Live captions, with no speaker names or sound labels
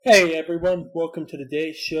Hey everyone, welcome to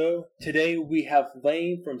today's show. Today we have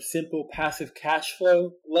Lane from Simple Passive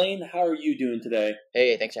Cashflow. Lane, how are you doing today?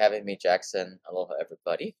 Hey, thanks for having me, Jackson. Aloha,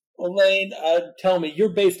 everybody. Well, Lane, tell me, you're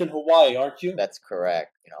based in Hawaii, aren't you? That's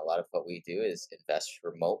correct. A lot of what we do is invest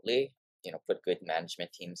remotely, put good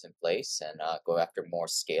management teams in place and go after more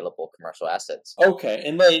scalable commercial assets. Okay,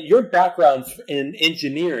 and Lane, your background's in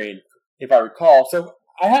engineering, if I recall. So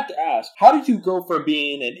I have to ask, how did you go from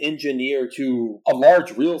being an engineer to a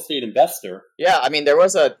large real estate investor? Yeah, there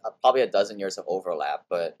was probably a dozen years of overlap,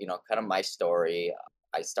 but kind of my story.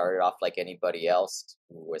 I started off like anybody else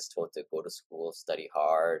who was told to go to school, study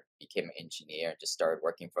hard, became an engineer, and just started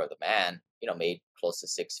working for the man. Made close to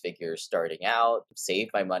six figures starting out,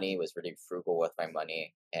 saved my money, was really frugal with my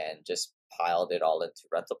money, and just piled it all into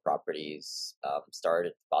rental properties.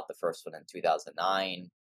 Bought the first one in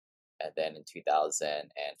 2009. And then in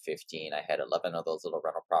 2015, I had 11 of those little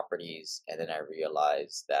rental properties. And then I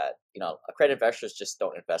realized that, accredited investors just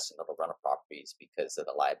don't invest in little rental properties because of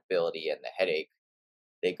the liability and the headache.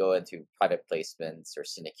 They go into private placements or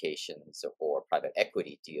syndications or private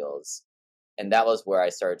equity deals. And that was where I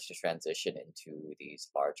started to transition into these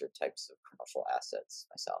larger types of commercial assets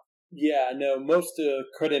myself. Yeah, no, most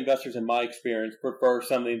credit investors, in my experience, prefer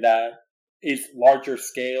something that is larger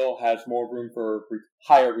scale, has more room for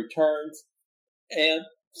higher returns. And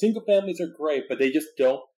single families are great, but they just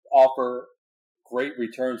don't offer great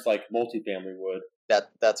returns like multifamily would.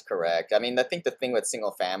 That's correct. I think the thing with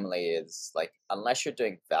single family is like unless you're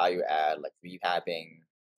doing value add, like rehabbing,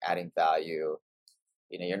 adding value,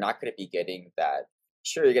 you're not going to be getting that.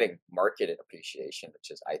 Sure, you're getting market appreciation, which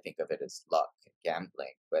is I think of it as luck and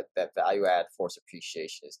gambling, but that value add force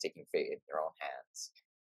appreciation is taking fate in your own hands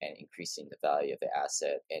and increasing the value of the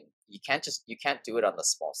asset. And you can't do it on the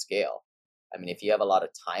small scale. If you have a lot of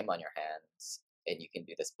time on your hands and you can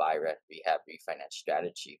do this buy, rent, rehab, refinance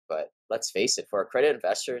strategy. But let's face it, for accredited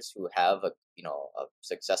investors who have a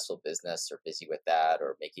successful business or busy with that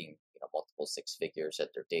or making multiple six figures at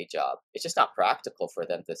their day job, it's just not practical for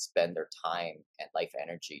them to spend their time and life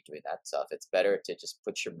energy doing that stuff. It's better to just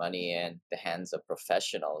put your money in the hands of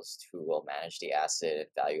professionals who will manage the asset and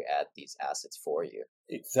value add these assets for you.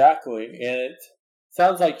 Exactly. And it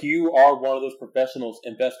sounds like you are one of those professionals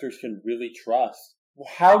investors can really trust.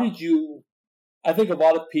 How did you? I think a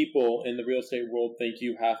lot of people in the real estate world think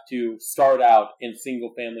you have to start out in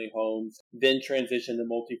single family homes, then transition to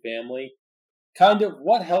multifamily. Kind of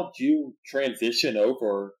what helped you transition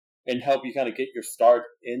over and help you kind of get your start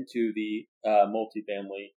into the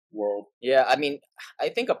multifamily world? Yeah, I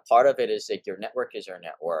think a part of it is like your network is your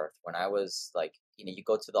net worth. When I was like, you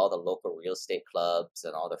go to all the local real estate clubs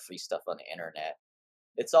and all the free stuff on the internet,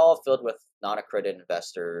 it's all filled with non-accredited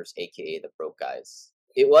investors, aka the broke guys.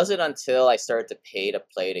 It wasn't until I started to pay to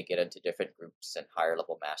play to get into different groups and higher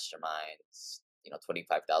level masterminds,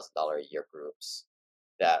 $25,000 a year groups,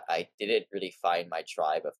 that I didn't really find my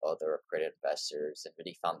tribe of other accredited investors and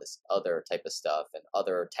really found this other type of stuff and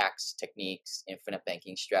other tax techniques, infinite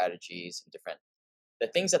banking strategies, and different the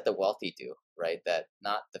things that the wealthy do, right? That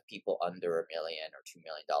not the people under $1 million or $2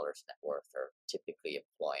 million net worth are typically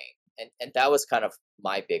employing. And that was kind of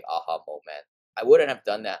my big aha moment. I wouldn't have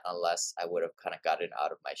done that unless I would have kind of gotten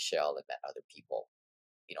out of my shell and met other people,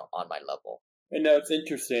 on my level. And no, it's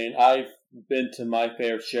interesting. I've been to my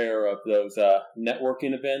fair share of those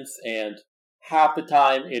networking events, and half the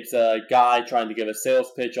time it's a guy trying to give a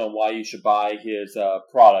sales pitch on why you should buy his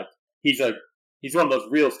product. He's a he's one of those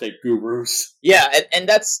real estate gurus. Yeah, and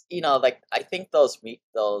that's like I think those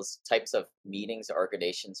types of meetings or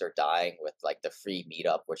organizations are dying with like the free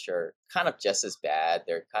meetup, which are kind of just as bad.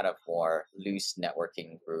 They're kind of more loose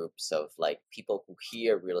networking groups of like people who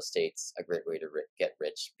hear real estate's a great way to get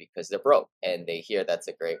rich because they're broke, and they hear that's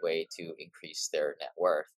a great way to increase their net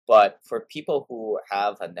worth. But for people who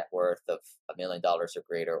have a net worth of $1 million or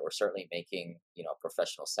greater, or certainly making a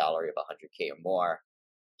professional salary of 100K or more,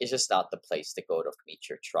 it's just not the place to go to meet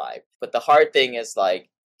your tribe. But the hard thing is like,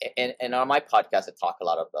 and on my podcast, I talk a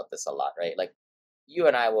lot about this a lot, right? Like, you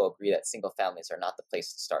and I will agree that single families are not the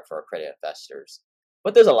place to start for accredited investors.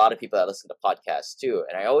 But there's a lot of people that listen to podcasts too,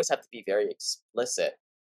 and I always have to be very explicit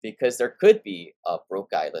because there could be a broke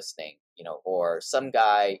guy listening, or some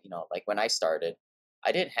guy, like when I started,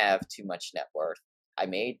 I didn't have too much net worth. I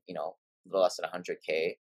made, a little less than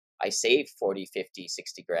 100K. I saved 40, 50,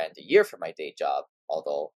 60 grand a year for my day job,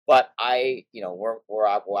 although, but I,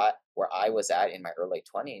 where I was at in my early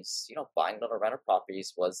 20s, buying little rental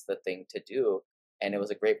properties was the thing to do. And it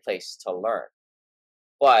was a great place to learn.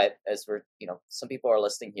 But as some people are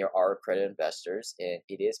listening here are accredited investors, and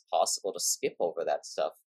it is possible to skip over that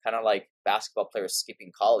stuff. Kind of like basketball players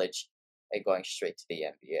skipping college. and going straight to the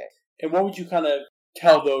MBA. And what would you kind of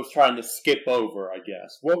tell those trying to skip over, I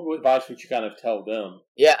guess? What advice would you kind of tell them?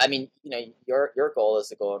 Yeah, I mean, your goal is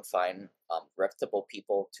to go and find reputable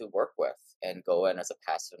people to work with and go in as a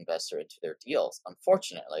passive investor into their deals.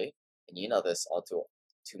 Unfortunately, and you know this all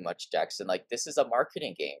too much, Jackson. Like this is a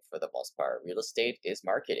marketing game for the most part. Real estate is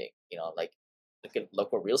marketing. Like look at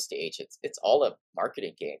local real estate agents. It's all a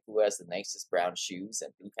marketing game. Who has the nicest brown shoes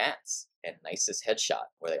and blue pants and nicest headshot,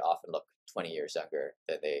 where they often look 20 years younger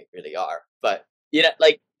than they really are. But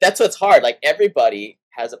like that's what's hard. Like everybody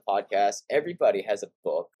has a podcast, everybody has a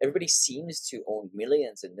book, everybody seems to own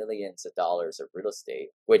millions and millions of dollars of real estate,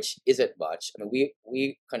 which isn't much. I mean,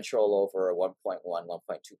 we control over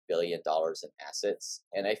 1.2 billion dollars in assets,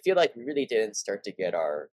 and I feel like we really didn't start to get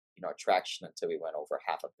our traction until we went over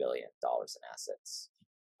 $500 million in assets,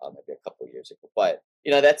 maybe a couple of years ago. But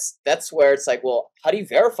that's where it's like, well, how do you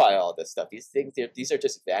verify all this stuff? These things, these are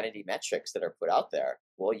just vanity metrics that are put out there.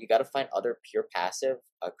 Well, you got to find other pure passive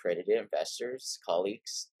accredited investors,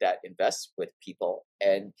 colleagues that invest with people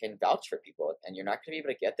and can vouch for people. And you're not going to be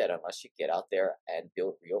able to get that unless you get out there and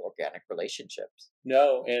build real organic relationships.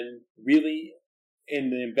 No, and really,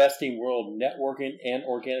 in the investing world, networking and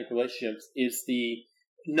organic relationships is the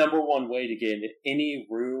number one way to get into any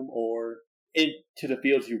room or into the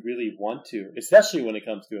fields you really want to, especially when it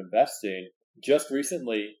comes to investing. Just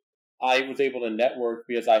recently, I was able to network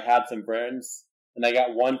because I had some friends, and I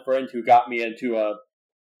got one friend who got me into a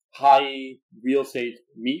high real estate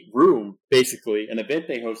meet room, basically, an event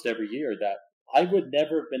they host every year that I would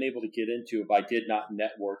never have been able to get into if I did not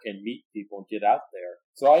network and meet people and get out there.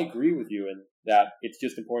 So I agree with you in that it's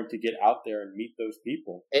just important to get out there and meet those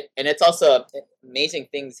people. And it's also amazing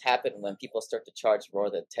things happen when people start to charge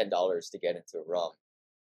more than $10 to get into a room.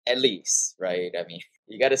 At least, right? I mean,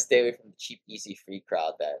 you got to stay away from the cheap, easy, free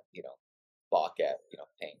crowd that balk at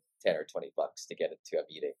paying $10 or $20 to get into a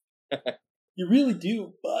meeting. You really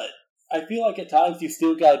do, but I feel like at times you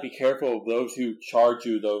still got to be careful of those who charge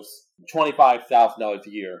you those $25,000 a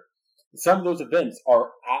year. Some of those events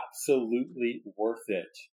are absolutely worth it.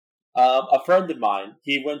 A friend of mine,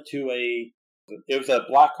 he went to it was a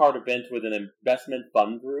black card event with an investment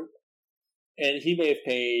fund group, and he may have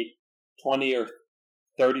paid $20,000 or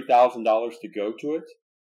 $30,000 to go to it.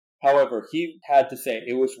 However, he had to say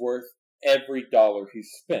it was worth every dollar he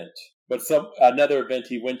spent. But another event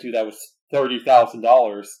he went to that was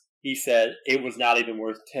 $30,000, he said it was not even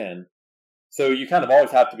worth 10. So you kind of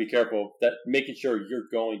always have to be careful that making sure you're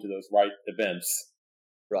going to those right events.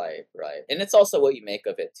 Right. And it's also what you make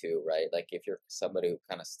of it too, right? Like if you're somebody who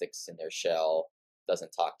kind of sticks in their shell,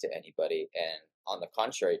 doesn't talk to anybody, and on the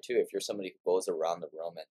contrary too, if you're somebody who goes around the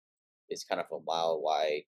room and is kind of a mile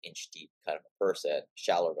wide, inch deep kind of a person,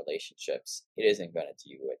 shallow relationships, it isn't going to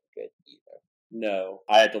do you any good either. No,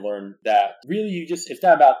 I had to learn that really it's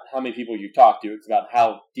not about how many people you talk to, it's about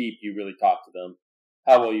how deep you really talk to them,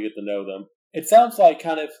 how well you get to know them. It sounds like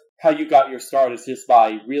kind of how you got your start is just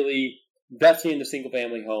by really investing into single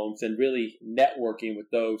family homes and really networking with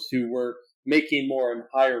those who were making more and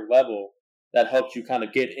higher level that helped you kind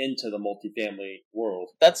of get into the multifamily world.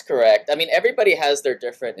 That's correct. I mean, everybody has their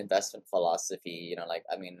different investment philosophy.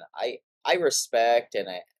 I respect and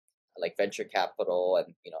I like venture capital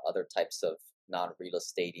and other types of non-real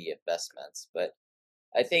estatey investments, but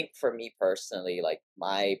I think for me personally, like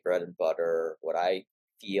my bread and butter, what I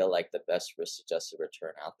feel like the best risk-adjusted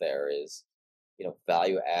return out there is,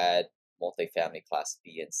 value add multifamily class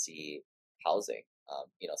B and C housing.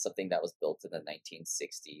 Something that was built in the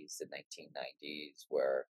 1960s and 1990s,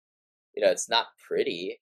 where it's not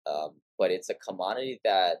pretty, but it's a commodity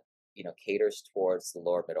that caters towards the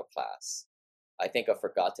lower middle class. I think a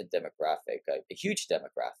forgotten demographic, a huge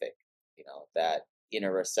demographic, that in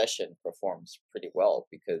a recession performs pretty well,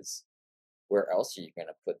 because where else are you going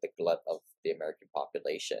to put the glut of the American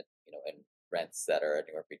population, in rents that are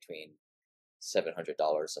anywhere between $700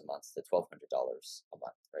 a month to $1,200 a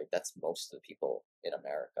month, right? That's most of the people in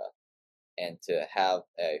America. And to have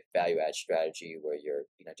a value add strategy where you're,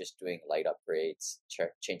 just doing light upgrades,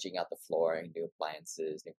 changing out the flooring, new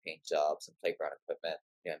appliances, new paint jobs, and playground equipment,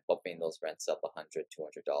 and bumping those rents up $100, $200.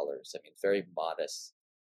 I mean, very modest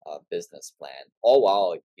business plan, all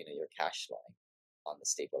while you're cash flowing on the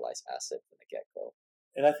stabilized asset from the get go.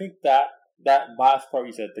 And I think that last part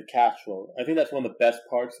you said, the cash flow, I think that's one of the best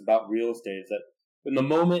parts about real estate is that from the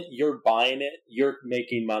moment you're buying it, you're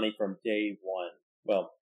making money from day one.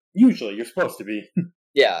 Well, usually you're supposed to be.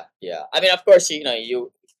 Yeah. I mean, of course,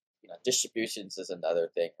 distributions is another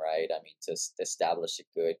thing, right? I mean, to establish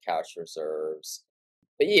a good cash reserves.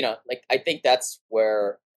 But, like, I think that's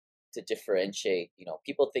where to differentiate,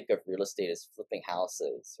 people think of real estate as flipping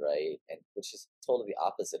houses, right? And which is totally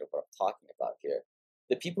opposite of what I'm talking about here.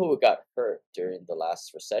 The people who got hurt during the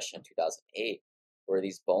last recession, 2008, were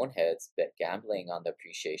these boneheads bet gambling on the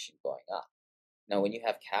appreciation going up. Now, when you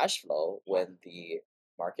have cash flow, when the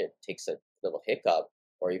market takes a little hiccup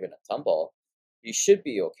or even a tumble, you should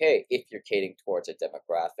be okay if you're catering towards a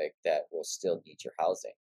demographic that will still need your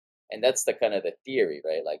housing. And that's the kind of the theory,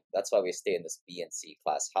 right? Like that's why we stay in this B and C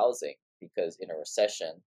class housing, because in a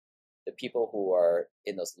recession, the people who are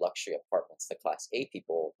in those luxury apartments, the class A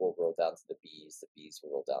people, will roll down to the Bs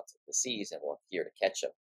will roll down to the Cs, and we're here to catch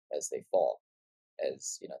them as they fall.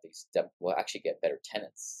 As will actually get better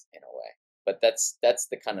tenants in a way. But that's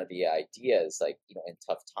the kind of the idea is like, in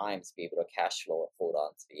tough times, be able to cash flow and hold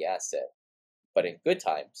on to the asset. But in good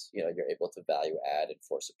times, you're able to value add and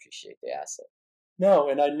force appreciate the asset. No,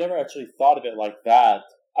 and I never actually thought of it like that.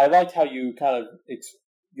 I liked how you kind of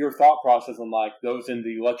your thought process on like those in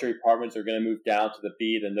the luxury apartments are going to move down to the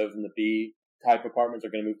B, then those in the B type apartments are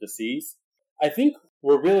going to move to C's. I think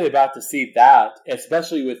we're really about to see that,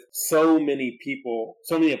 especially with so many people,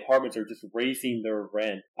 so many apartments are just raising their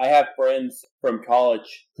rent. I have friends from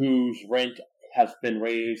college whose rent has been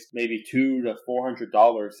raised maybe $200 to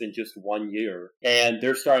 $400 in just 1 year, and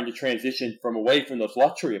they're starting to transition from away from those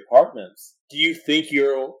luxury apartments. Do you think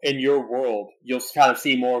in your world you'll kind of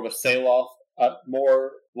see more of a sale off,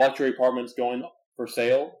 more luxury apartments going for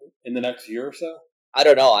sale in the next year or so? I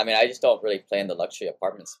don't know. I mean, I just don't really play in the luxury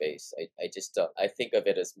apartment space. I just don't. I think of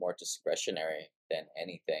it as more discretionary than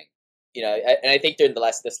anything. And I think during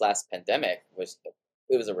this last pandemic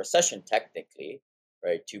it was a recession technically,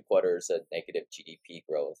 right? 2 quarters of negative GDP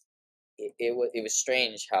growth. It was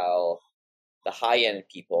strange how the high end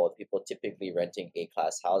people typically renting A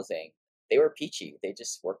class housing, they were peachy. They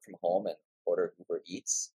just worked from home and ordered Uber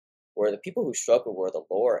Eats. Where the people who struggled were the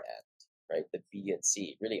lower end, right? The B and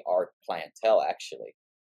C, really our clientele actually.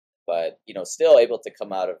 But still able to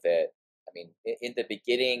come out of it. I mean, in the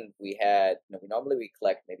beginning, we had, we normally we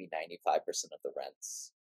collect maybe 95% of the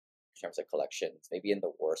rents in terms of collections. Maybe in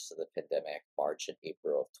the worst of the pandemic, March and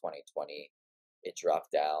April of 2020, it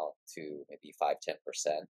dropped down to maybe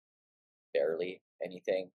 5-10%, barely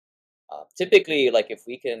anything. Typically, like if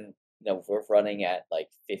we can, if we're running at like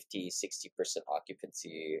 50-60%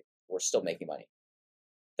 occupancy, we're still making money.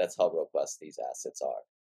 That's how robust these assets are.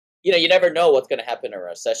 You never know what's going to happen in a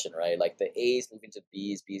recession, right? Like the A's moving to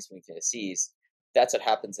B's, B's moving to C's. That's what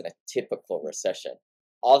happens in a typical recession.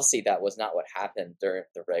 Obviously, that was not what happened during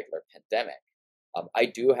the regular pandemic. I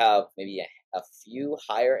do have maybe a few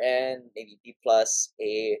higher end, maybe B plus,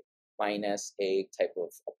 A minus, A type of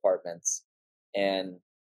apartments. And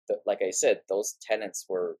like I said, those tenants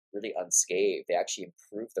were really unscathed. They actually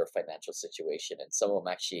improved their financial situation. And some of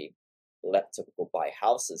them actually let to go buy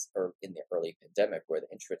houses in the early pandemic where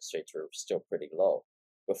the interest rates were still pretty low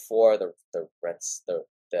before the rents,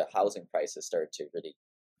 the housing prices started to really,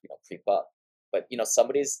 creep up. But,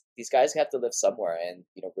 these guys have to live somewhere, and,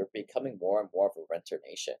 we're becoming more and more of a renter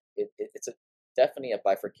nation. It's definitely a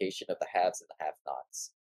bifurcation of the haves and the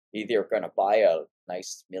have-nots. Either you're going to buy a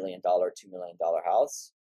nice $1 million, $2 million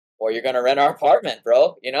house, or you're going to rent our apartment,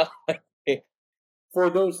 bro, For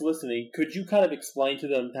those listening, could you kind of explain to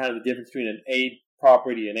them kind of the difference between an A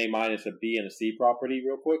property, an A minus, a B, and a C property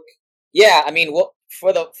real quick? Yeah, I mean, well,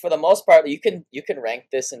 for the most part, you can rank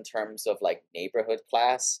this in terms of like neighborhood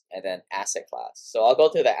class and then asset class. So I'll go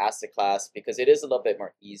through the asset class because it is a little bit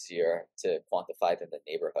more easier to quantify than the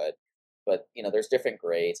neighborhood. But there's different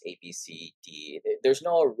grades, A, B, C, D. There's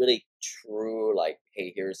no really true like,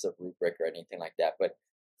 hey, here's a rubric or anything like that. But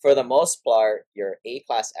for the most part, your A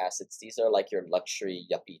class assets, these are like your luxury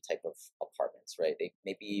yuppie type of apartments, right? They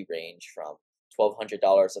maybe range from $1,200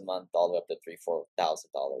 a month all the way up to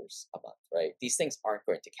 $3,000-$4,000 a month, right? These things aren't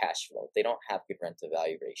going to cash flow. They don't have good rent to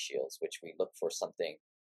value ratios, which we look for something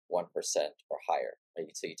 1% or higher, right?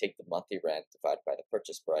 So you take the monthly rent divided by the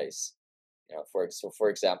purchase price. For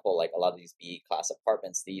example, like a lot of these B class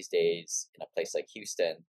apartments these days in a place like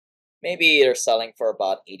Houston, maybe they're selling for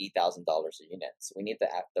about $80,000 a unit. So we need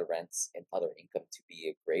the rents and other income to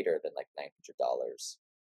be greater than like $900.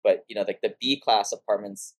 But like the B class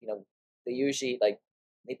apartments, they usually like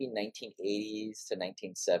maybe 1980s to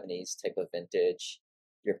 1970s type of vintage.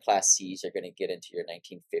 Your class C's are going to get into your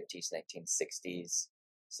 1950s, 1960s.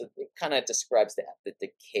 So it kind of describes the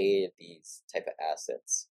decay of these type of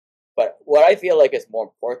assets. But what I feel like is more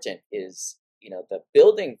important is, the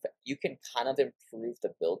building, you can kind of improve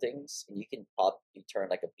the buildings and you can probably turn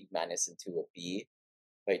like a B minus into a B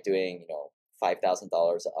by doing, $5,000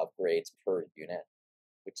 of upgrades per unit,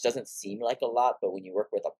 which doesn't seem like a lot, but when you work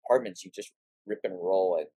with apartments, you just rip and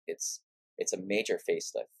roll, and it's a major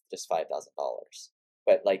facelift, just $5,000.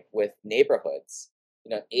 But like with neighborhoods,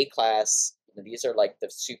 A class, these are like the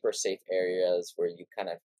super safe areas where you kind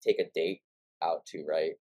of take a date out to,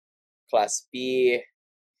 right? Class B,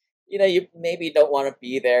 you maybe don't want to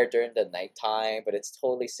be there during the nighttime, but it's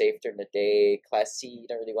totally safe during the day. Class C, you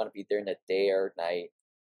don't really want to be during the day or night.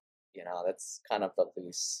 That's kind of the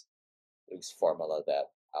loose formula that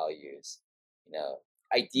I'll use. You know,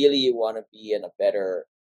 Ideally you want to be in a better,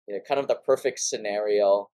 kind of the perfect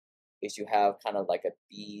scenario is you have kind of like a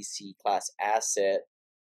B, C class asset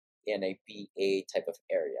in a BA type of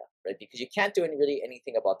area, right? Because you can't do really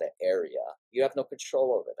anything about the area. You have no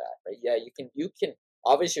control over that, right? Yeah, you can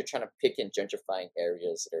obviously you're trying to pick in gentrifying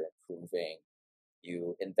areas that are improving.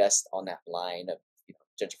 You invest on that line of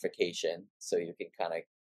gentrification so you can kind of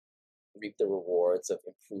reap the rewards of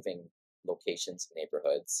improving locations and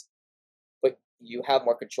neighborhoods. But you have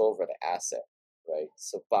more control over the asset, right?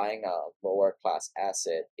 So buying a lower class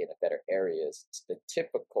asset in a better area is the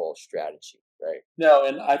typical strategy, right? No,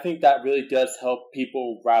 and I think that really does help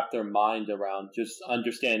people wrap their mind around just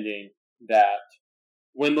understanding that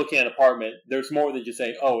when looking at an apartment, there's more than just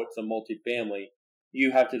saying, oh, it's a multifamily.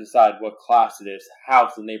 You have to decide what class it is,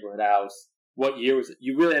 how's the neighborhood house, what year was it.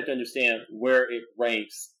 You really have to understand where it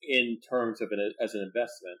ranks in terms of it as an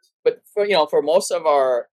investment. But for most of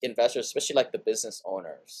our investors, especially like the business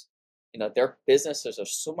owners, their businesses are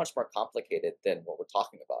so much more complicated than what we're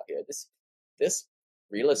talking about here. This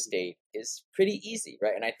real estate is pretty easy,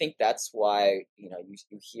 right? And I think that's why you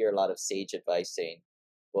hear a lot of sage advice saying,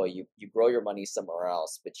 well, you grow your money somewhere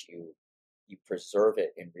else, but you preserve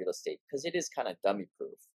it in real estate because it is kind of dummy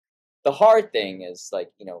proof. The hard thing is like,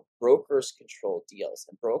 brokers control deals,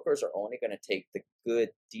 and brokers are only going to take the good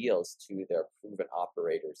deals to their proven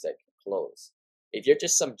operators that can close. If you're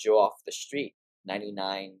just some Joe off the street,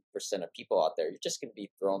 99% of people out there, you're just going to be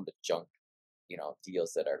thrown the junk,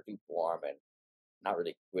 deals that are lukewarm and not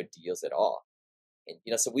really good deals at all.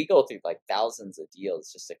 And, so we go through like thousands of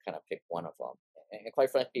deals just to kind of pick one of them. And quite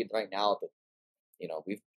frankly, right now,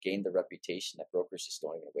 we've gained the reputation that brokers just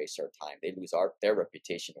don't even waste our time. They lose their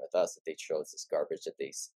reputation with us if they show us this garbage that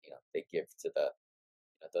they give to the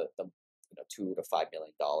 $2 to $5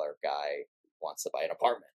 million guy who wants to buy an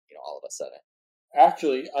apartment. All of a sudden.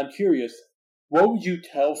 Actually, I'm curious, what would you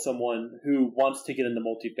tell someone who wants to get into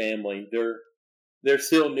multifamily? They're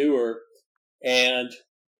still newer, and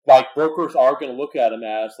like brokers are going to look at them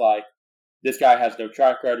as like, this guy has no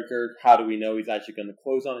track record. How do we know he's actually going to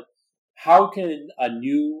close on it? How can a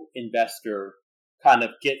new investor kind of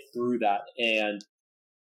get through that and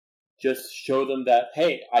just show them that,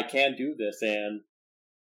 hey, I can do this and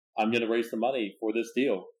I'm going to raise the money for this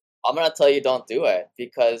deal? I'm gonna tell you, don't do it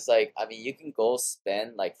because, like, I mean, you can go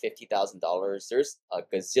spend like $50,000. There's a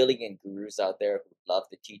gazillion gurus out there who love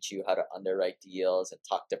to teach you how to underwrite deals and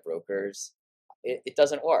talk to brokers. It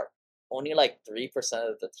doesn't work. Only like 3%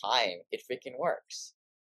 of the time it freaking works,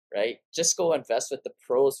 right? Just go invest with the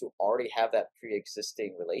pros who already have that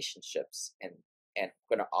pre-existing relationships and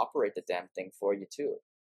gonna operate the damn thing for you too,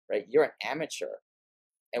 right? You're an amateur.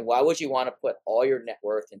 And why would you want to put all your net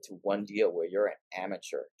worth into one deal where you're an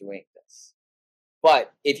amateur doing this?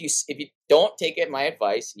 But if you don't take it my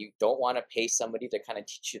advice and you don't want to pay somebody to kind of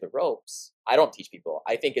teach you the ropes, I don't teach people.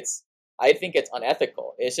 I think it's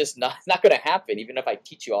unethical. It's just not it's not going to happen. Even if I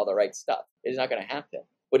teach you all the right stuff, it's not going to happen.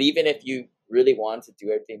 But even if you really want to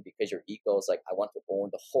do everything because your ego is like, I want to own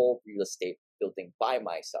the whole real estate building by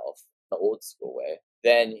myself, the old school way,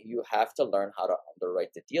 then you have to learn how to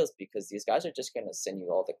underwrite the deals because these guys are just going to send you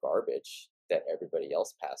all the garbage that everybody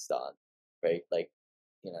else passed on, right? Like,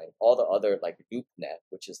 all the other like LoopNet,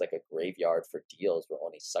 which is like a graveyard for deals where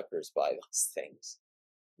only suckers buy those things.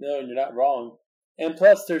 No, you're not wrong. And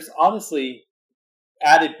plus, there's honestly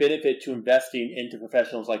added benefit to investing into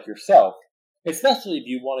professionals like yourself, especially if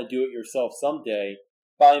you want to do it yourself someday.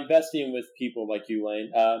 By investing with people like you,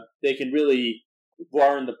 Lane, they can really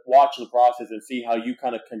watch the process and see how you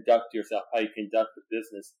kind of conduct yourself, how you conduct the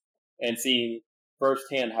business, and seeing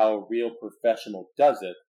firsthand how a real professional does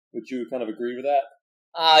it. Would you kind of agree with that?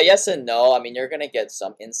 Yes and no. I mean, you're going to get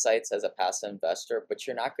some insights as a passive investor, but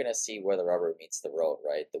you're not going to see where the rubber meets the road,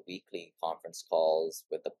 right? The weekly conference calls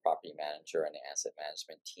with the property manager and the asset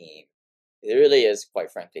management team. It really is,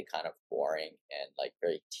 quite frankly, kind of boring and like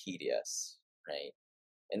very tedious, right?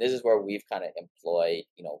 And this is where we've kind of employed,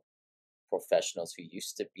 professionals who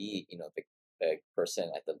used to be, the person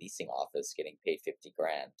at the leasing office getting paid 50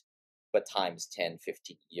 grand, but times 10,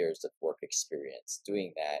 15 years of work experience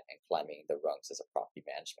doing that and climbing the rungs as a property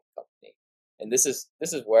management company. And this is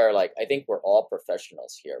where like I think we're all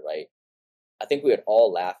professionals here, right? I think we would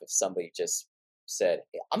all laugh if somebody just said,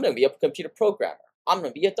 I'm going to be a computer programmer. I'm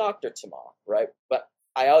going to be a doctor tomorrow, right? But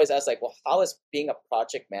I always ask, like, well, how is being a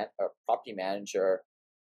project man or property manager,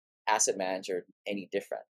 asset manager any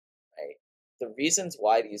different, right? The reasons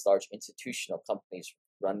why these large institutional companies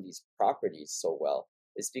run these properties so well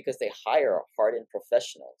is because they hire hardened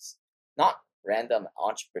professionals, not random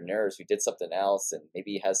entrepreneurs who did something else and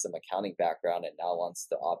maybe has some accounting background and now wants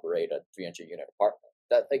to operate a 300 unit apartment.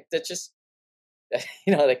 That just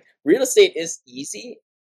like real estate is easy.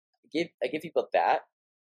 I give people that,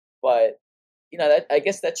 but that I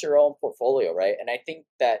guess that's your own portfolio, right? And I think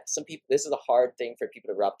that some people, this is a hard thing for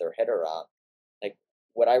people to wrap their head around. Like,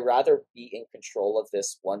 would I rather be in control of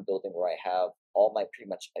this one building where I have all my pretty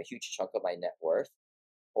much a huge chunk of my net worth,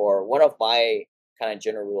 or one of my kind of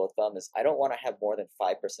general rule of thumb is I don't want to have more than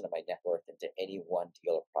 5% of my net worth into any one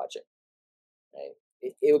deal or project, right?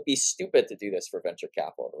 It would be stupid to do this for venture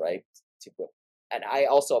capital, right? To put, and I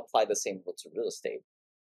also apply the same rule to real estate.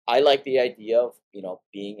 I like the idea of,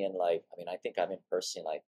 being in like, I mean, I think I'm in personally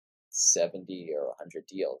like 70 or 100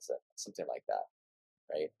 deals, something like that,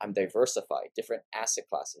 right? I'm diversified, different asset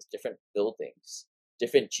classes, different buildings,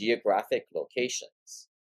 different geographic locations.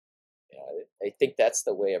 I think that's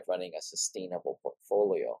the way of running a sustainable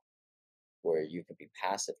portfolio where you can be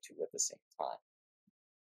passive too at the same time.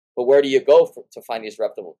 But where do you go to find these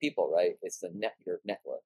reputable people, right? It's your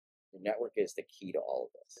network. Your network is the key to all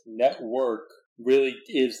of this. Network really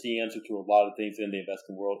is the answer to a lot of things in the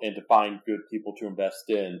investing world, and to find good people to invest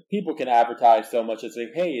in. People can advertise so much and say,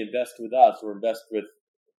 hey, invest with us or invest with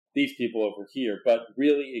these people over here. But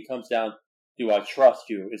really it comes down, do I trust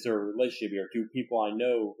you? Is there a relationship here? Do people I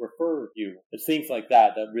know refer you? It's things like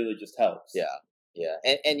that really just helps. Yeah. Yeah.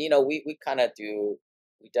 And we kind of do,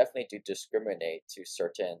 we definitely do discriminate to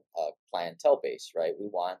certain clientele base, right? We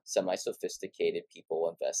want semi-sophisticated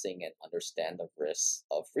people investing and understand the risks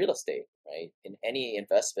of real estate, right? In any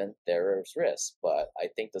investment, there is risk, but I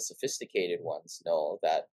think the sophisticated ones know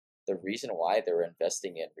that the reason why they're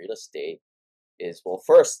investing in real estate is, well,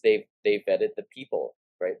 first they vetted the people,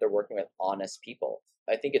 right? They're working with honest people.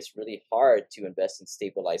 I think it's really hard to invest in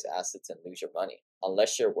stabilized assets and lose your money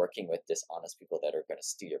unless you're working with dishonest people that are going to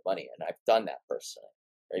steal your money. And I've done that personally.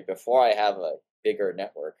 Right before I have a bigger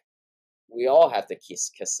network, we all have to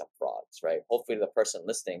kiss some frauds, right? Hopefully, the person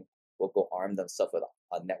listening will go arm themselves with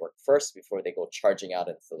a network first before they go charging out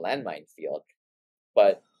into the landmine field.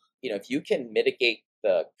 But if you can mitigate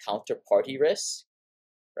the counterparty risk,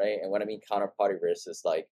 right? And what I mean counterparty risk is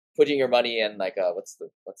like putting your money in like what's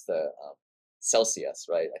the Celsius,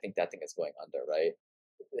 right? I think that thing is going under, right?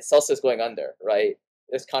 The Celsius going under, right?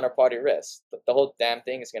 There's counterparty risk. The whole damn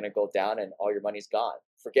thing is going to go down and all your money's gone.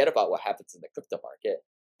 Forget about what happens in the crypto market.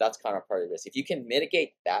 That's counterparty risk. If you can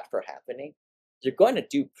mitigate that from happening, you're going to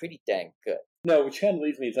do pretty dang good. No, which kind of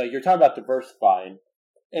leads me, it's like you're talking about diversifying.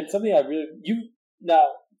 And something now,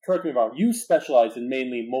 correct me if I'm wrong, you specialize in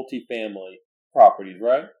mainly multifamily properties,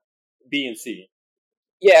 right? B and C.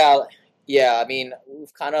 Yeah. I mean,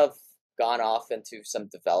 we've kind of gone off into some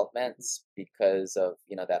developments because of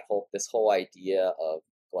this whole idea of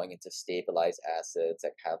going into stabilized assets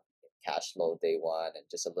that have cash flow day one and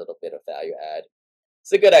just a little bit of value add.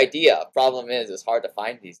 It's a good idea. Problem is, it's hard to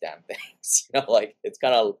find these damn things. Like it's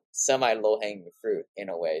kind of semi low hanging fruit in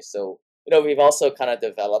a way. So we've also kind of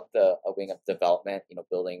developed a wing of development.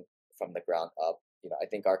 Building from the ground up. I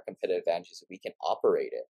think our competitive advantage is we can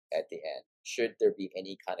operate it at the end should there be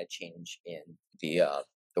any kind of change in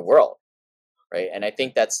the world. Right. And I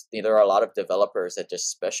think there are a lot of developers that just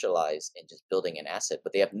specialize in just building an asset,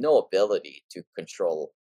 but they have no ability to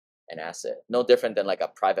control an asset. No different than like a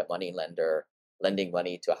private money lender lending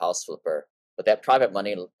money to a house flipper. But that private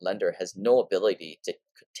money lender has no ability to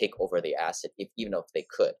take over the asset, even if they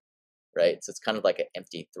could. Right. So it's kind of like an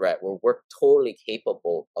empty threat where we're totally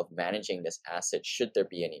capable of managing this asset should there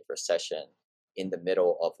be any recession in the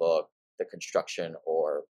middle of the construction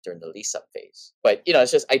or during the lease up phase. But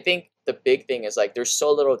it's just I think the big thing is like there's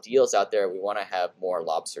so little deals out there. We want to have more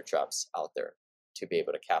lobster traps out there to be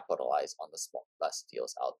able to capitalize on the best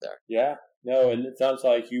deals out there. Yeah, no, and it sounds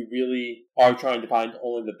like you really are trying to find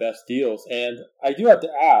only the best deals. And I do have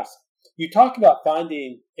to ask, you talk about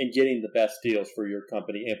finding and getting the best deals for your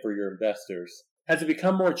company and for your investors. Has it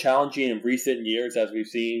become more challenging in recent years as we've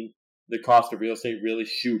seen the cost of real estate really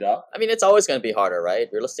shoot up? I mean, it's always going to be harder, right?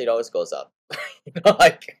 Real estate always goes up.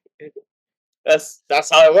 Like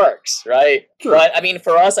that's how it works, right? Sure. But I mean,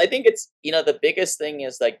 for us, I think it's the biggest thing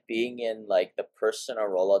is like being in like the personal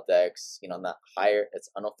Rolodex, not higher. It's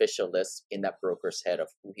unofficial list in that broker's head of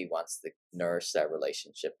who he wants to nourish that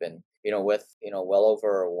relationship, and with well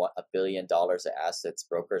over $1 billion of assets,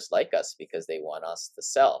 brokers like us because they want us to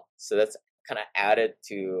sell. So that's kind of added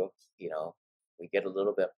to, you know, we get a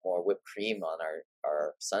little bit more whipped cream on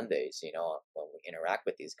our Sundays, you know, when we interact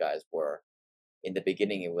with these guys, where in the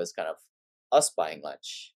beginning it was kind of us buying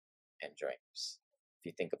lunch and drinks, if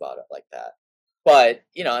you think about it like that. But,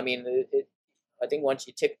 you know, I mean, I think once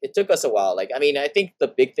it took us a while. Like, I mean, I think the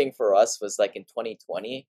big thing for us was like in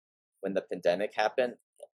 2020 when the pandemic happened,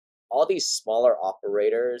 all these smaller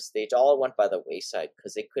operators, they all went by the wayside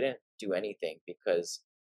because they couldn't do anything because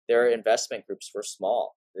their investment groups were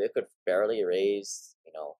small. They could barely raise,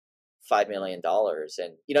 you know, $5 million,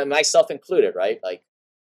 and you know, myself included, right? Like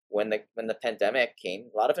when the pandemic came,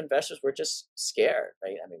 a lot of investors were just scared,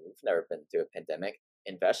 right? I mean, we've never been through a pandemic.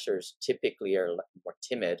 Investors typically are more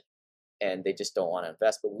timid and they just don't want to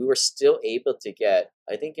invest. But we were still able to get,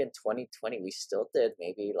 I think in 2020, we still did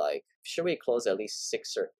maybe like, sure, we closed at least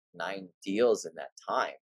 6 or 9 deals in that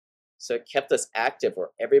time. So it kept us active where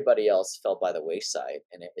everybody else fell by the wayside,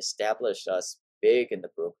 and it established us big in the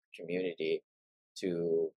broker community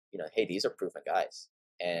to, you know, hey, these are proven guys.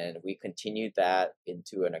 And we continued that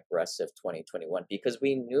into an aggressive 2021 because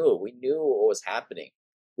we knew what was happening.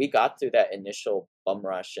 We got through that initial bum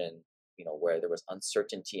rush and, you know, where there was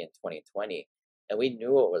uncertainty in 2020, and we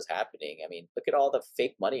knew what was happening. I mean, look at all the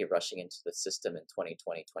fake money rushing into the system in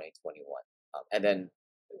 2020, 2021. And then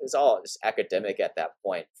it was all just academic at that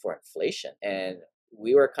point for inflation. And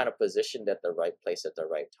we were kind of positioned at the right place at the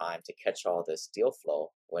right time to catch all this deal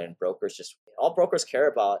flow when brokers just, all brokers care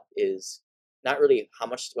about is not really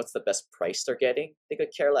what's the best price they're getting. They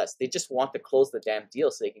could care less. They just want to close the damn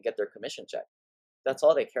deal so they can get their commission check. That's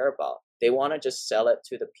all they care about. They want to just sell it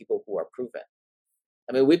to the people who are proven.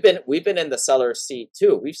 I mean, we've been in the seller's seat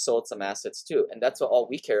too. We've sold some assets too, and that's all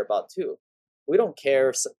we care about too. We don't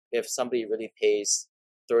care if somebody really pays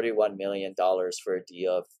 $31 million for a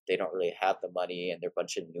deal if they don't really have the money and they're a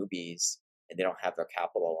bunch of newbies and they don't have their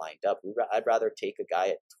capital lined up. I'd rather take a guy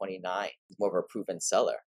at 29, who's more of a proven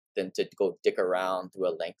seller, than to go dick around through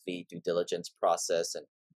a lengthy due diligence process and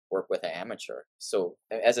work with an amateur. So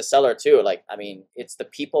as a seller too, like, I mean, it's the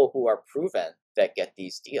people who are proven that get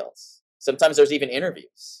these deals. Sometimes there's even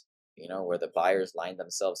interviews, you know, where the buyers line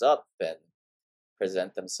themselves up and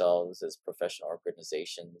present themselves as professional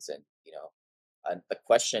organizations. And, you know, and the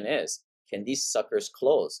question is, can these suckers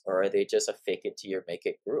close, or are they just a fake it till you make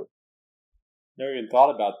it group? Never even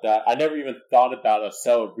thought about that. I never even thought about a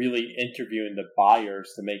seller really interviewing the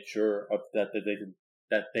buyers to make sure that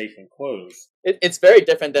they can close. It's very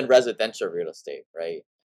different than residential real estate, right?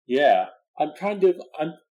 Yeah,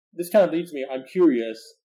 This kind of leaves me. I'm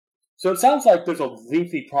curious. So it sounds like there's a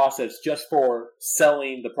lengthy process just for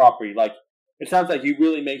selling the property. Like, it sounds like you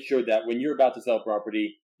really make sure that when you're about to sell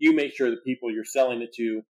property, you make sure the people you're selling it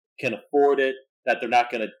to can afford it, that they're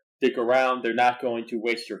not going to dick around, they're not going to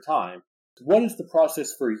waste your time. What is the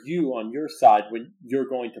process for you on your side when you're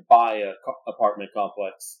going to buy a apartment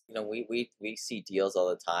complex? You know, we see deals all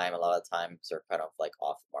the time. A lot of times they're kind of like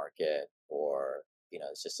off market, or, you know,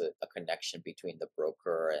 it's just a connection between the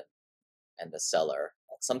broker and the seller.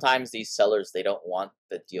 Sometimes these sellers, they don't want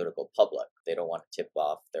the deal to go public. They don't want to tip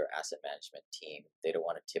off their asset management team. They don't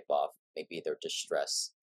want to tip off maybe their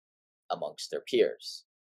distress amongst their peers.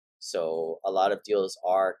 So a lot of deals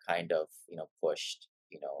are kind of, you know, pushed,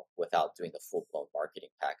 you know, without doing the full blown marketing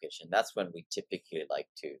package. And that's when we typically like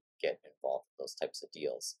to get involved in those types of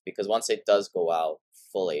deals, because once it does go out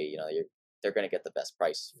fully, you know, they're going to get the best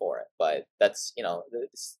price for it. But that's, you know,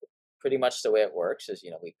 it's pretty much the way it works is, you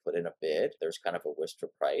know, we put in a bid, there's kind of a whisper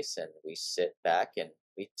price, and we sit back and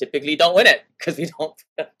we typically don't win it because we don't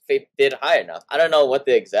bid high enough. I don't know what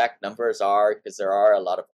the exact numbers are, because there are a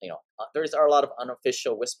lot of, you know, there's are a lot of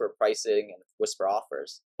unofficial whisper pricing and whisper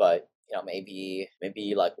offers, but you know, maybe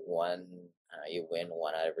like one, you win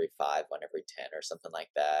one out of every 5, one every 10, or something like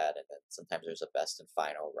that, and then sometimes there's a best and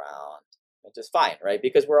final round, which is fine, right?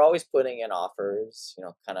 Because we're always putting in offers, you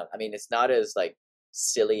know, kind of. I mean, it's not as like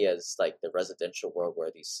silly as like the residential world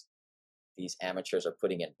where these amateurs are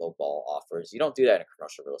putting in lowball offers. You don't do that in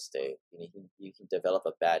commercial real estate. You can develop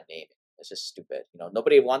a bad name. It's just stupid. You know,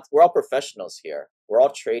 nobody wants, we're all professionals here. We're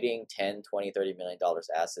all trading 10, 20, $30 million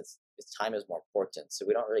assets. Its time is more important. So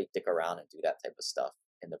we don't really dick around and do that type of stuff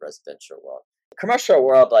in the residential world. The commercial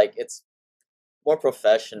world, like, it's more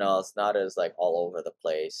professional. It's not as like all over the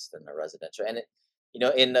place than the residential. And you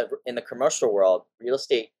know, in the commercial world, real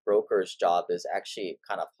estate brokers' job is actually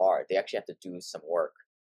kind of hard. They actually have to do some work.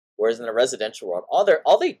 Whereas in the residential world,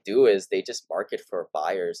 all they do is they just market for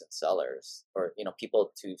buyers and sellers, or, you know,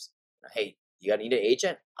 people to, hey, you need an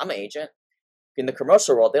agent? I'm an agent. In the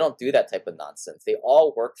commercial world, they don't do that type of nonsense. They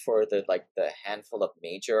all work for the handful of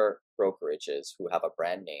major brokerages who have a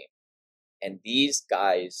brand name, And these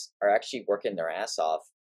guys are actually working their ass off,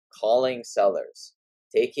 calling sellers,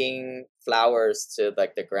 taking flowers to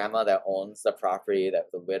like the grandma that owns the property, that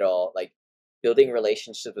the widow, like building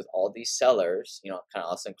relationships with all these sellers, kind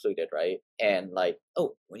of us included, right? And like,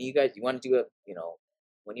 oh, when you want to do it,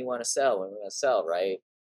 when you want to sell, when we want to sell, right?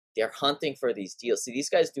 They're hunting for these deals. See, these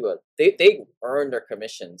guys they earn their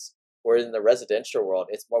commissions. Where in the residential world,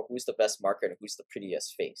 it's more who's the best market and who's the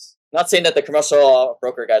prettiest face. Not saying that the commercial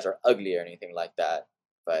broker guys are ugly or anything like that,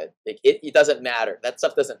 but it doesn't matter. That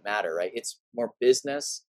stuff doesn't matter, right? It's more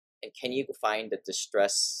business. And can you find a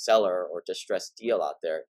distressed seller or distressed deal out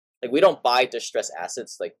there? Like, we don't buy distressed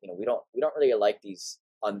assets. Like, we don't really like these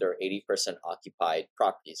under 80% occupied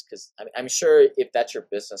properties, because I'm sure if that's your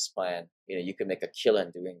business plan, you can make a killing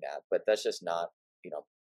doing that, but that's just not,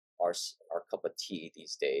 our cup of tea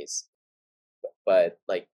these days. But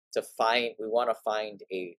like, we want to find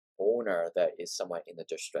a owner that is somewhat in a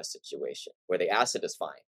distressed situation where the asset is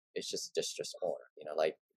fine. It's just a distressed owner,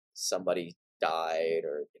 like somebody died,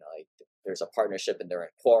 or like there's a partnership and they're in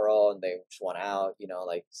quarrel and they just want out,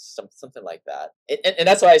 like something like that. And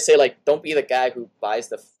that's why I say, like, don't be the guy who buys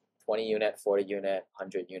the 20 unit, 40 unit,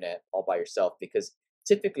 100 unit all by yourself, because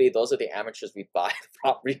typically those are the amateurs we buy the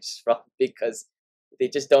properties from, because they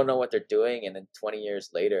just don't know what they're doing, and then 20 years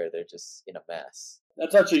later they're just in a mess.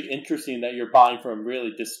 That's actually interesting that you're buying from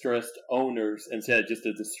really distressed owners instead of just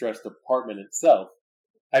a distressed apartment itself.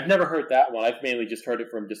 I've never heard that one. I've mainly just heard it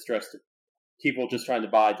from distressed people just trying to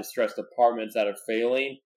buy distressed apartments that are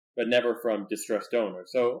failing, but never from distressed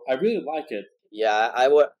owners. So I really like it. Yeah, I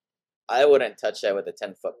wouldn't touch that with a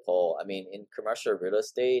 10-foot pole. I mean, in commercial real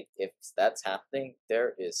estate, if that's happening,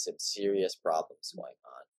 there is some serious problems going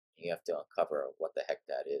on. You have to uncover what the heck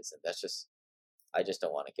that is, and I just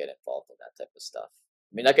don't want to get involved in that type of stuff.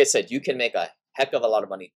 I mean, like I said, you can make a heck of a lot of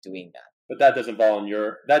money doing that. But that doesn't fall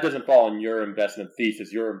in your investment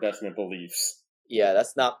thesis, your investment beliefs. Yeah,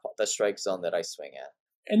 that's not the strike zone that I swing at.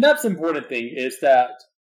 And that's the important thing, is that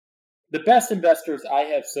the best investors I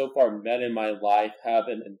have so far met in my life have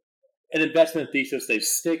an investment thesis they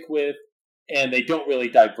stick with, and they don't really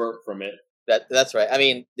divert from it. That's right. I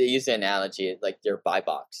mean, they use the analogy like your buy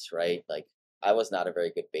box, right? Like, I was not a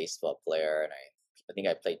very good baseball player, and I think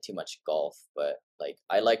I played too much golf, but like,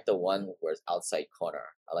 I like the one where it's outside corner.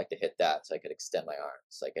 I like to hit that so I could extend my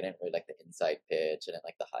arms. Like, I didn't really like the inside pitch. I didn't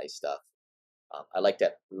like the high stuff. I like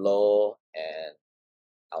that low and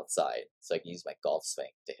outside, so I can use my golf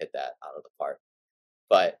swing to hit that out of the park.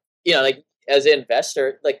 But like, as an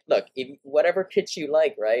investor, like, look, if whatever pitch you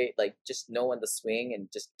like, right? Like, just know when to swing and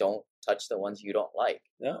just don't touch the ones you don't like.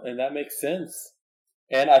 No, and that makes sense.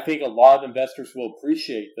 And I think a lot of investors will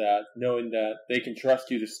appreciate that, knowing that they can trust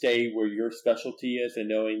you to stay where your specialty is, and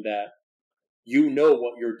knowing that you know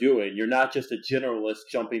what you're doing. You're not just a generalist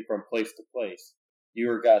jumping from place to place.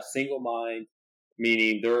 You've got a single mind,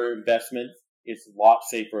 meaning their investment is a lot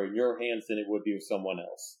safer in your hands than it would be with someone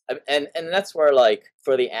else. And that's where, like,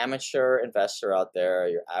 for the amateur investor out there,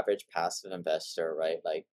 your average passive investor, right?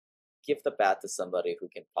 Like, give the bat to somebody who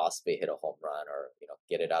can possibly hit a home run, or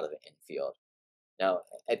get it out of the infield. Now,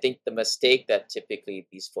 I think the mistake that typically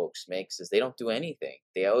these folks makes is they don't do anything.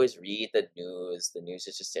 They always read the news. The news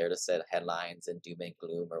is just there to set headlines and doom and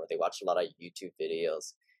gloom, or they watch a lot of YouTube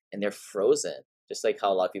videos, and they're frozen, just like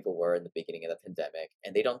how a lot of people were in the beginning of the pandemic,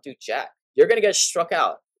 and they don't do jack. You're going to get struck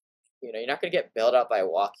out. You're not going to get bailed out by a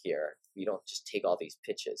walk here. You don't just take all these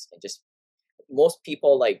pitches, and just, most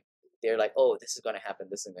people, like, they're like, oh, this is going to happen.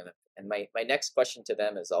 This is going to, and my next question to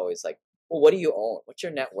them is always like, well, what do you own? What's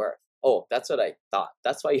your net worth? Oh, that's what I thought.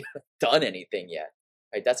 That's why you haven't done anything yet,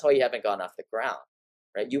 right? That's why you haven't gone off the ground,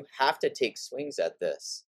 right? You have to take swings at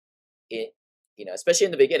this, especially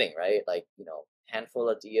in the beginning, right? Like, handful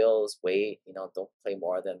of deals, wait, don't play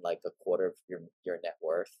more than like a quarter of your net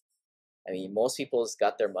worth. I mean, most people's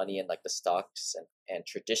got their money in like the stocks and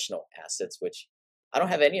traditional assets, which I don't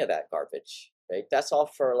have any of that garbage, right? That's all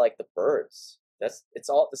for like the birds. This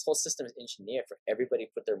whole system is engineered for everybody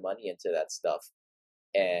to put their money into that stuff,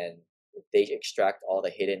 and they extract all the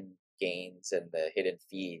hidden gains and the hidden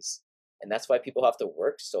fees, and that's why people have to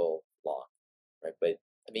work so long, right? But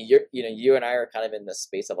I mean, you and I are kind of in the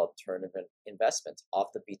space of alternative investments, off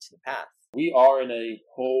the beaten path. We are in a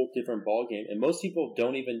whole different ballgame, and most people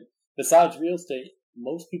don't even, besides real estate,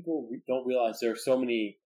 most people don't realize there are so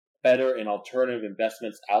many better and alternative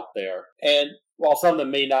investments out there. And while some of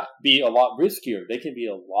them may not be a lot riskier, they can be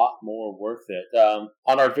a lot more worth it.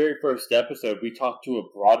 On our very first episode, we talked to a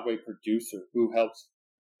Broadway producer who helps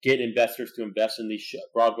get investors to invest in these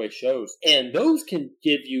Broadway shows. And those can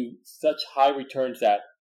give you such high returns that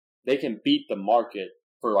they can beat the market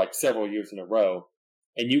for like several years in a row.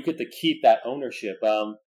 and you get to keep that ownership.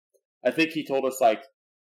 I think he told us like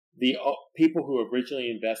the people who originally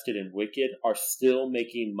invested in Wicked are still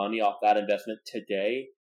making money off that investment today,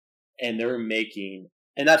 and they're making,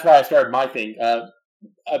 and that's why I started my thing,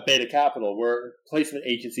 Beta Capital. We're a placement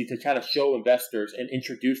agency to kind of show investors and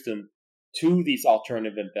introduce them to these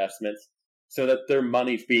alternative investments so that their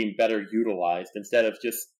money's being better utilized instead of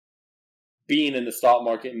just being in the stock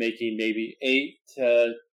market making maybe 8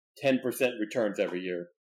 to 10% returns every year.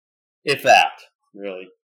 If that, really.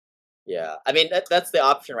 Yeah, I mean that's the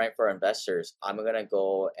option, right, for investors. I'm gonna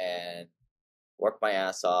go and work my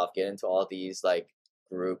ass off, get into all these like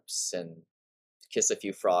groups and kiss a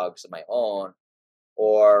few frogs of my own,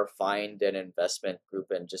 or find an investment group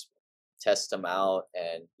and just test them out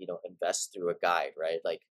and invest through a guide, right?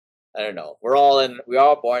 Like I don't know. We were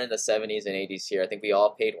all born in the 70s and 80s here. I think we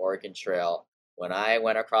all paid Oregon Trail. When I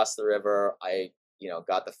went across the river, I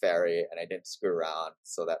got the ferry and I didn't screw around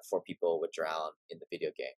so that 4 people would drown in the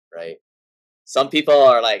video game, right? Some people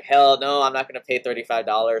are like, hell no, I'm not going to pay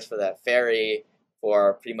 $35 for that ferry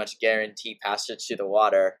for pretty much guaranteed passage through the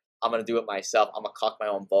water. I'm going to do it myself. I'm going to caulk my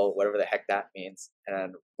own boat, whatever the heck that means.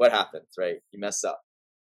 And what happens, right? You mess up.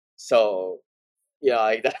 So,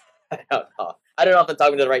 like that, I don't know. I don't know if I'm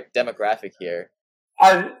talking to the right demographic here.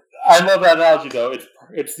 I love that analogy, though.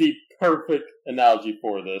 It's the perfect analogy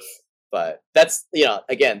for this. But that's,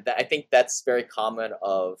 again, I think that's very common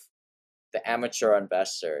of the amateur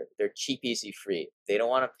investor. They're cheap, easy, free. They don't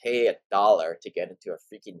want to pay $1 to get into a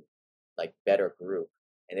freaking like better group,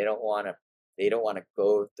 and they don't want to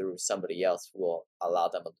go through somebody else who will allow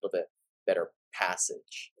them a little bit better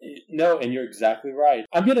passage. No, and you're exactly right.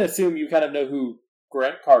 I'm going to assume you kind of know who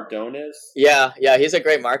Grant Cardone is. Yeah, he's a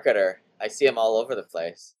great marketer. I see him all over the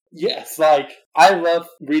place. Yes, like I love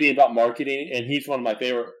reading about marketing, and he's one of my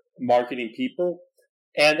favorite marketing people.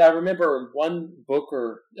 And I remember one book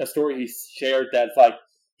or a story he shared that's like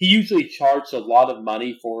he usually charged a lot of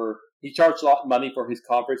money for his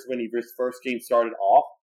conference when he was first getting started off,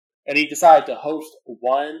 and he decided to host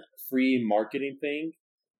one free marketing thing,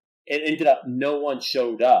 and ended up no one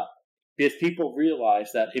showed up because people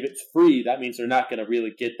realize that if it's free, that means they're not going to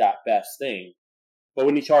really get that best thing. But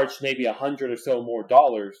when he charged maybe $100 or so more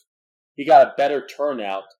dollars, he got a better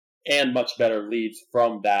turnout and much better leads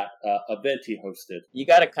from that event he hosted. You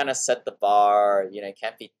got to kind of set the bar. It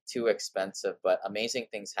can't be too expensive, but amazing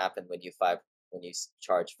things happen when you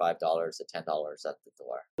charge $5 to $10 at the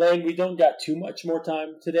door. Lane, we don't got too much more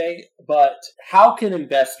time today, but how can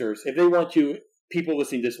investors, if they want to, people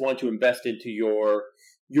listening just want to invest into your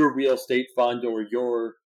real estate fund or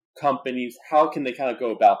your companies, how can they kind of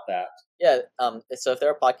go about that? Yeah, so if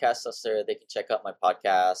they're a podcast listener, they can check out my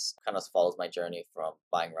podcast. Kind of follows my journey from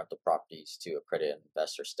buying rental properties to accredited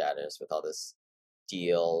investor status with all this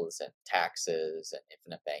deals and taxes and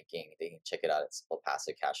infinite banking. They can check it out at Simple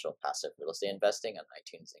Passive Cashflow, Passive Real Estate Investing on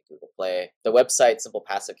iTunes and Google Play. The website,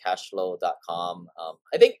 simplepassivecashflow.com.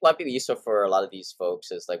 I think might be useful for a lot of these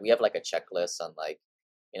folks is like we have like a checklist on like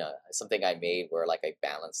something I made where like I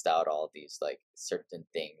balanced out all these like certain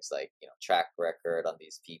things like, track record on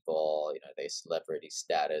these people, their celebrity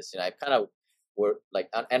status. I kind of were like,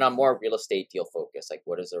 and I'm more real estate deal focused. Like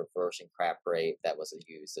what is the reversion crap rate that was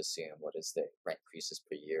used assumed? What is the rent increases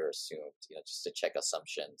per year assumed? Just to check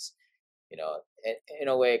assumptions. In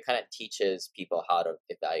a way, it kind of teaches people how to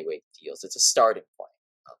evaluate deals. It's a starting point.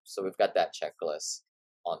 So we've got that checklist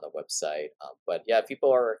on the website. But yeah, if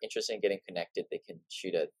people are interested in getting connected, they can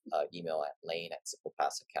shoot an email at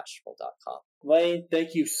lane@simplepassivecashflow.com. Lane,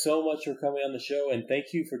 thank you so much for coming on the show, and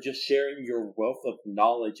thank you for just sharing your wealth of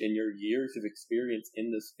knowledge and your years of experience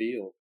in this field.